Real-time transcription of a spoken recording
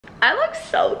I look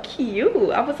so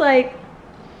cute. I was like,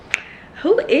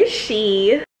 who is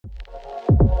she?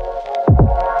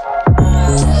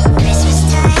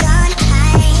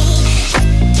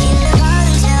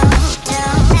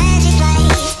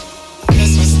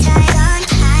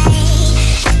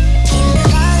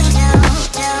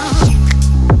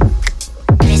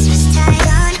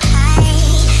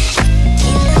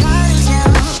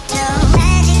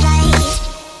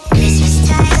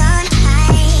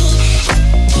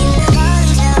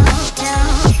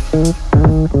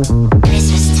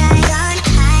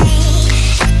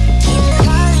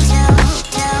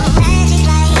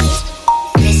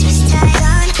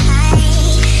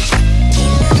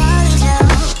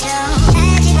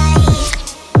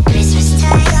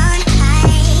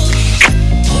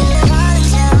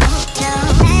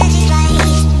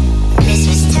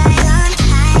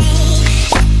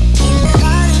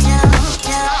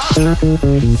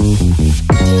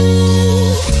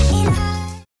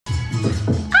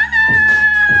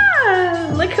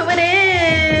 Look who it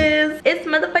is. It's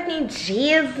motherfucking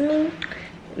Jasmine.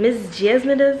 Miss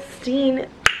JASMYNDESTINE.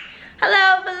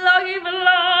 Hello,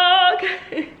 vlog.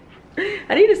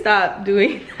 I need to stop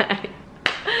doing that.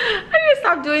 I need to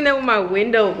stop doing that with my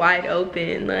window wide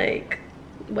open. Like,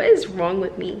 what is wrong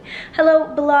with me?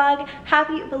 Hello, vlog.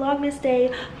 Happy Vlogmas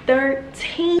Day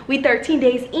 13. We 13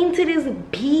 days into this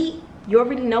beat. You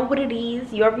already know what it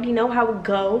is. You already know how it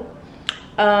go.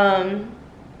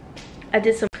 I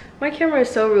did some, my camera is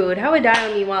so rude. How would die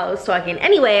on me while I was talking?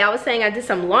 Anyway, I was saying I did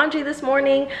some laundry this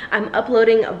morning. I'm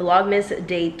uploading a Vlogmas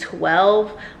Day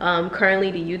 12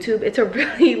 currently to YouTube. It's a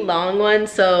really long one,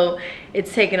 so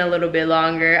it's taking a little bit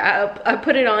longer. I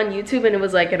put it on YouTube and it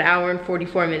was like 1 hour and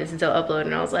 44 minutes until upload,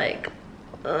 and I was like,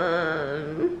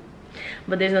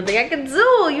 but there's nothing I can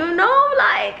do, you know?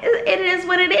 Like, it is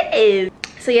what it is.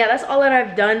 So yeah, that's all that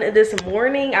I've done this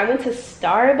morning. I went to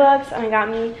Starbucks and I got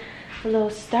me a little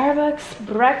Starbucks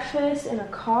breakfast and a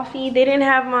coffee. They didn't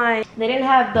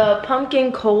have the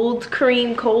pumpkin cold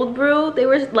cream cold brew. They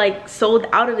were like sold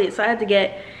out of it, so I had to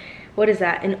get, what is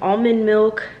that, an almond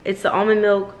milk. It's the almond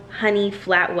milk honey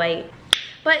flat white,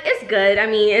 but it's good. I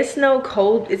mean, it's no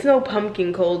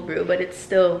pumpkin cold brew, but it's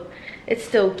still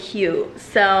cute.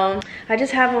 So I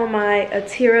just have on my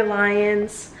Atira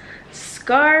Lions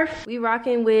scarf. We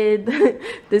rocking with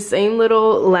the same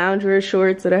little loungewear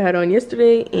shorts that I had on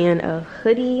yesterday and a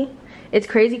hoodie. It's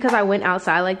crazy because I went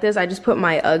outside like this. I just put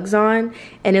my Uggs on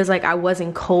and it was like I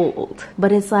wasn't cold,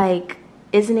 but it's like,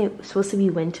 isn't it supposed to be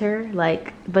winter?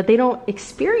 Like, but they don't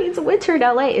experience winter in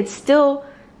LA. It still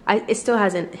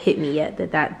hasn't hit me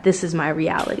yet that this is my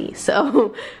reality.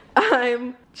 So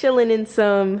I'm chilling in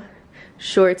some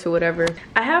shorts or whatever.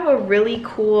 I have a really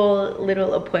cool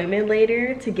little appointment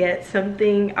later to get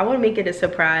something. I want to make it a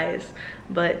surprise,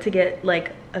 but to get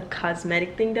like a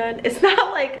cosmetic thing done. It's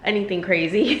not like anything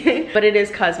crazy, but it is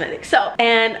cosmetic. So,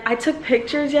 and I took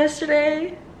pictures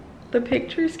yesterday. The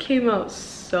pictures came out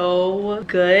so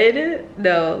good.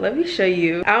 No, let me show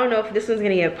you. I don't know if this one's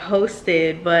gonna get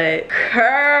posted, but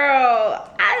girl,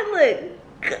 I look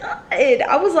good.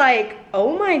 I was like,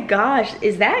 oh my gosh,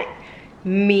 is that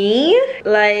me?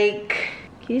 Like,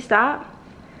 can you stop?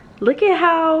 Look at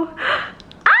how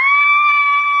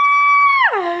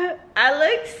I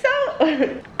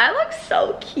look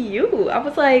so cute. I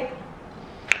was like,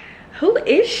 who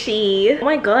is she? Oh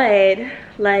my god,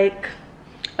 like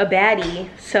a baddie.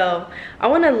 So I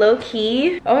want to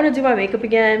low-key, I want to do my makeup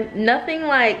again. Nothing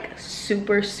like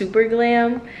super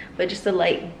glam, but just a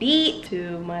light beat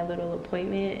to my little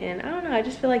appointment. And I don't know, I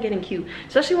just feel like getting cute,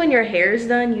 especially when your hair's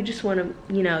done. You just want to,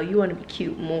 you know, you want to be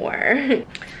cute more.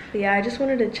 But yeah, I just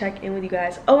wanted to check in with you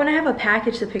guys. Oh, and I have a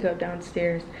package to pick up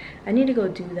downstairs. I need to go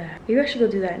do that. Maybe I should go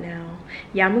do that now.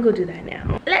 Yeah, I'm gonna go do that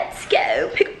now. Let's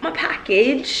go pick up my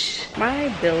package.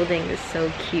 My building is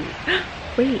so cute.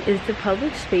 Wait, is the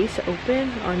public space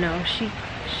open? Oh no, I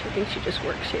think she just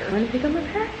works here. I'm gonna pick up my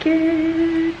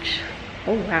package.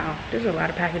 Oh wow, there's a lot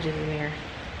of packages in here.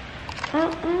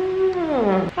 How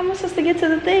am I supposed to get to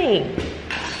the thing?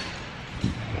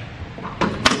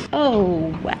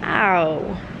 Oh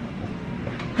wow.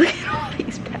 Look at all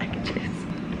these packages.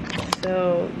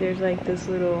 So there's like this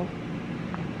little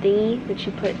thingy that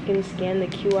you can scan the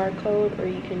QR code, or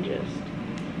you can just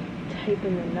type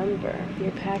in the number.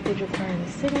 Your package requires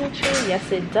a signature.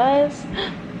 Yes, it does.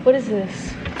 What is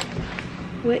this?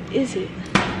 What is it?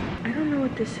 I don't know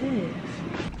what this is.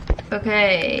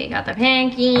 Okay, got the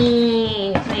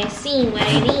package. Let's see what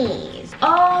it is.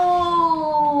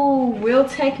 Oh, Real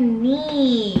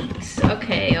Techniques.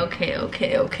 Okay.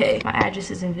 My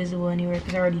address is invisible anywhere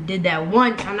because I already did that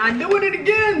once. I'm not doing it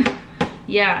again.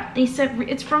 Yeah, they said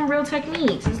it's from Real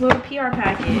Techniques. It's a little PR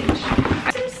package.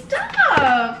 Some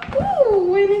stuff.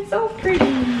 Ooh, and it's so pretty.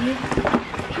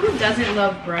 Who doesn't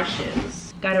love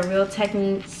brushes? Got a Real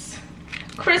Techniques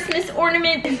Christmas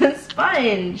ornament. It's a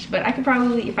sponge, but I could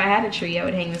probably, if I had a tree, I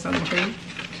would hang this on the tree.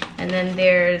 And then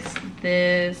there's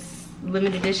this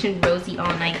limited edition Rosy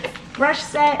All Night brush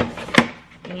set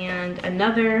and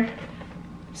another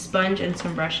sponge and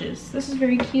some brushes. This is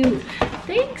very cute.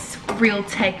 Thanks, Real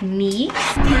Techniques.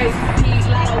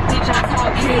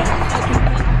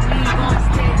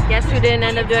 Guess who didn't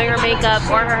end up doing her makeup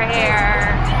or her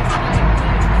hair?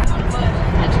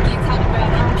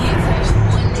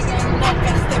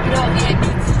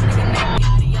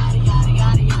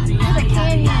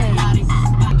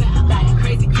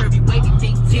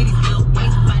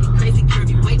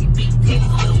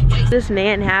 This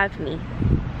man have me?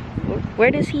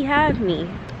 Where does he have me?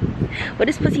 What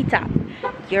is pussy top?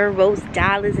 Euros,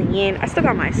 dollars, and yen. I still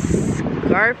got my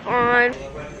scarf on.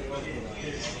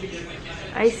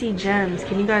 Icy gems.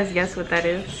 Can you guys guess what that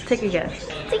is? Take a guess.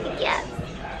 Take a guess.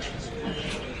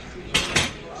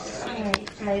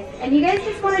 Alright, guys. And you guys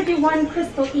just want to do one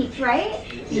crystal each, right?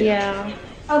 Yeah.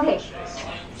 Okay.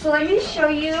 So let me show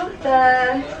you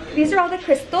these are all the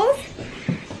crystals.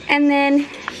 And then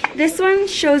this one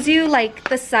shows you like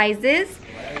the sizes.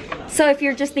 So if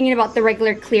you're just thinking about the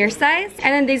regular clear size.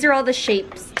 And then these are all the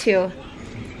shapes too.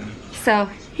 So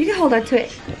you can hold on to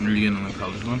it. Are you getting the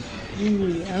colored one?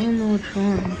 Ooh, I don't know which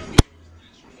one.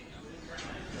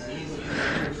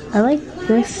 I like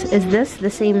this. Is this the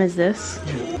same as this?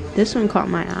 This one caught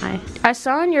my eye. I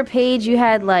saw on your page you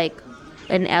had like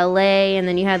an LA and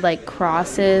then you had like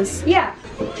crosses. Yeah.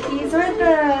 These are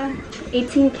the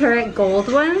 18 karat gold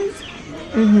ones.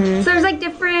 So there's like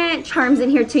different charms in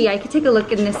here too. Yeah, you can take a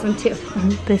look in this one too.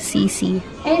 The CC.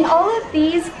 And all of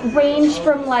these range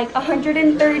from like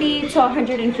 130 to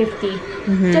 150.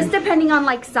 Just depending on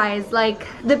like size. Like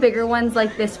the bigger ones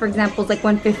like this for example is like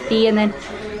 150 and then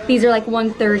these are like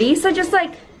 130. So just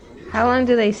like how long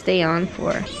do they stay on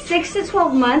for? 6 to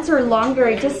 12 months or longer.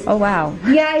 It just, oh wow.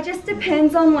 Yeah, it just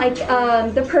depends on like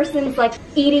the person's like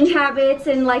eating habits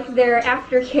and like their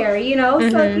aftercare, you know?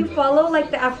 So if you follow like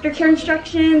the aftercare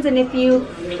instructions and if you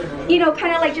know,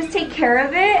 kind of like just take care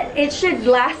of it, it should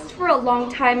last for a long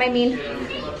time. I mean,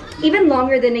 even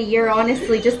longer than a year,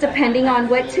 honestly, just depending on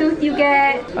what tooth you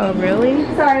get. Oh, really?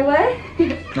 Sorry,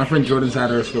 what? My friend Jordan's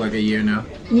had hers for like a year now.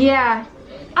 Yeah.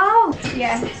 Oh,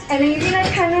 yeah. And then you're gonna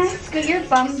kind of scoot your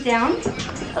bum down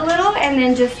a little and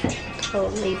then just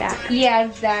lay back. Yeah,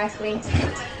 exactly.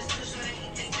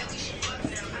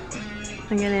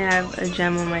 I'm gonna have a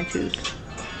gem on my tooth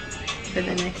for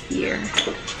the next year.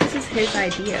 This is his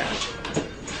idea.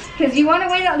 Because you want to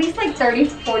wait at least like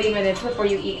 30-40 minutes before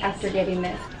you eat after getting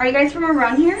this. Are you guys from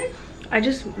around here? I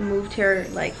just moved here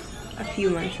like a few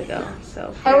months ago,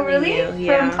 so. Oh, really?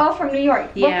 Yeah. From New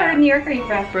York. Yeah. What part of New York are you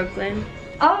from? Brooklyn.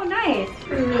 Oh, nice.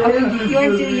 Okay, you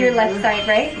want to do your left side,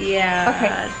 right?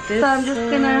 Yeah. Okay, so I'm just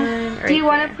gonna, do you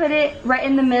want to put it right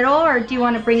in the middle or do you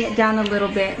want to bring it down a little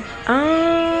bit?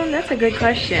 That's a good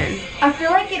question. I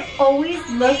feel like it always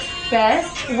looks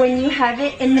best when you have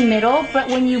it in the middle, but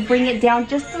when you bring it down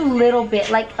just a little bit,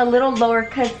 like a little lower,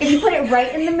 because if you put it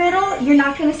right in the middle, you're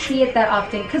not going to see it that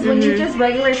often, because when you're just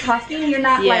regular talking, you're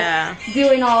not like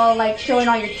doing all, like showing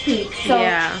all your teeth. So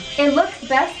it looks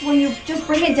best when you just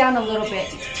bring it down a little bit.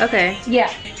 Okay. Yeah.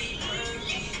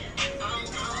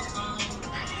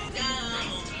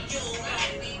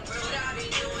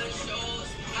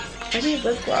 I need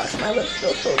lip gloss. My lips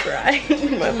feel so dry.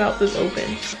 My mouth is open.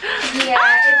 Yeah,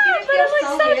 it's gonna feel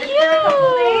so good for a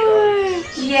couple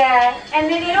days. Yeah,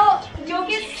 and then you'll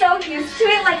get so used to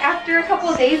it. Like after a couple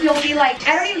of days, you'll be like,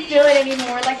 I don't even feel it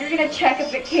anymore. Like you're gonna check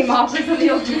if it came off or something.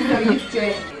 You'll be so used to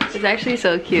it. It's actually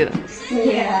so cute.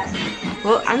 Yeah.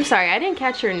 Well, I'm sorry, I didn't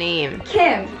catch your name.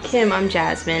 Kim. Kim, I'm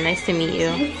Jasmine. Nice to meet you.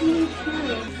 Nice to meet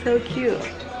you. So cute.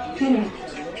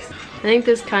 I think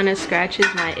this kind of scratches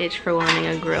my itch for wanting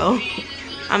a grill.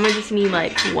 I'm gonna just need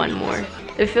like one more.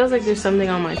 It feels like there's something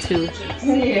on my tooth.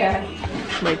 Yeah.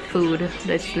 Like food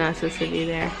that's not supposed to be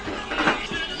there.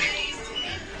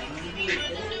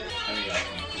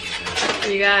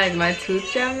 You guys, my tooth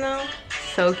gem though,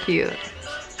 so cute.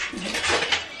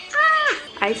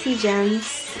 Icy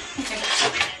gems.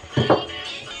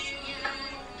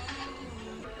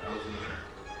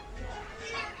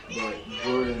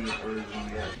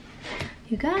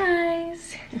 You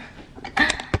guys,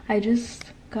 I just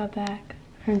got back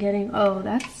from getting, oh,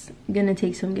 that's gonna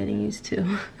take some getting used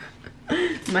to.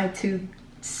 My tooth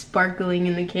sparkling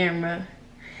in the camera.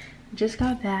 Just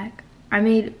got back. I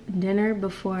made dinner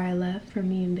before I left for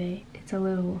me and Bae. Did It's a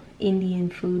little Indian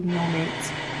food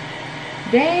moment.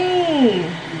 Dang!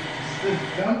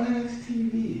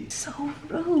 So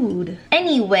rude.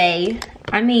 Anyway,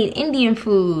 I made Indian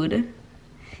food.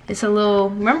 It's a little,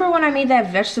 remember when I made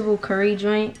that vegetable curry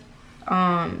joint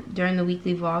during the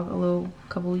weekly vlog a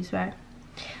couple weeks back?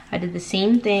 I did the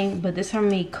same thing, but this time I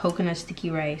made coconut sticky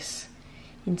rice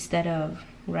instead of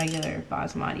regular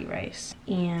basmati rice.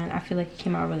 And I feel like it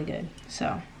came out really good.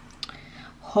 So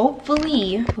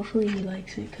hopefully he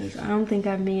likes it, because I don't think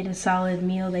I've made a solid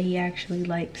meal that he actually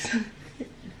likes.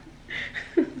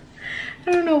 I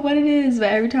don't know what it is, but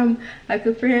every time I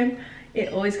cook for him,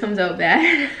 it always comes out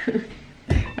bad.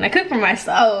 When I cook for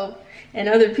myself and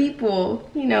other people,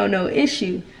 you know, no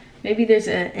issue. Maybe there's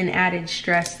an added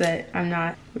stress that I'm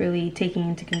not really taking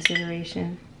into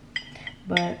consideration.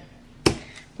 But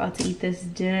about to eat this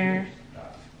dinner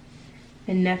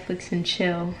and Netflix and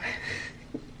chill.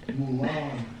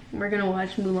 Mulan. We're gonna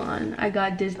watch Mulan. I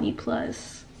got Disney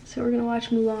Plus, so we're gonna watch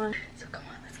Mulan. So come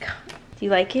on, let's go. Do you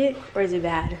like it or is it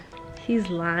bad? He's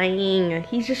lying.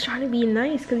 He's just trying to be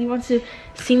nice because he wants to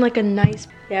seem like a nice.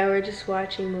 Yeah, we're just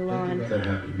watching Mulan.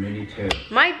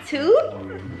 My tooth?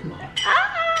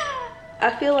 Ah!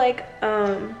 I feel like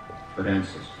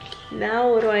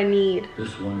now what do I need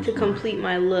to complete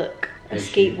my look? A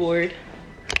skateboard.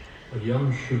 A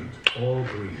young shoot, all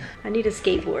green. I need a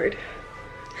skateboard.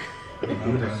 I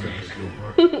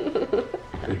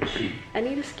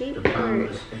need a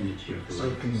skateboard.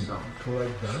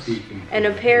 And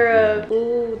a pair of,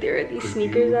 ooh, there are these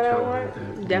sneakers that I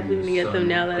want. Definitely gonna get them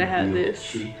now that I have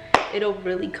this. It'll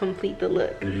really complete the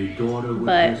look.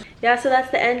 But yeah, so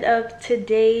that's the end of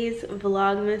today's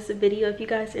Vlogmas video. If you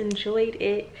guys enjoyed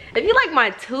it, if you like my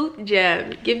tooth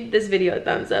gem, give this video a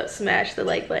thumbs up, smash the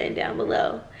like button down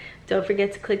below. Don't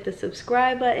forget to click the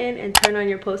subscribe button and turn on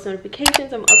your post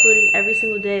notifications. I'm uploading every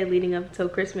single day leading up until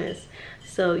Christmas.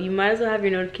 So you might as well have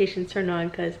your notifications turned on,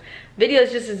 because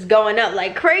videos just is going up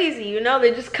like crazy, you know?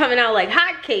 They're just coming out like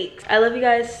hotcakes. I love you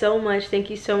guys so much. Thank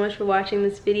you so much for watching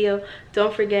this video.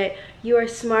 Don't forget, you are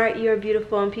smart, you are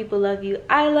beautiful, and people love you.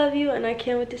 I love you, and I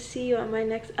can't wait to see you on my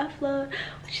next upload,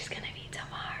 which is gonna be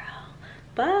tomorrow.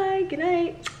 Bye, good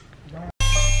night.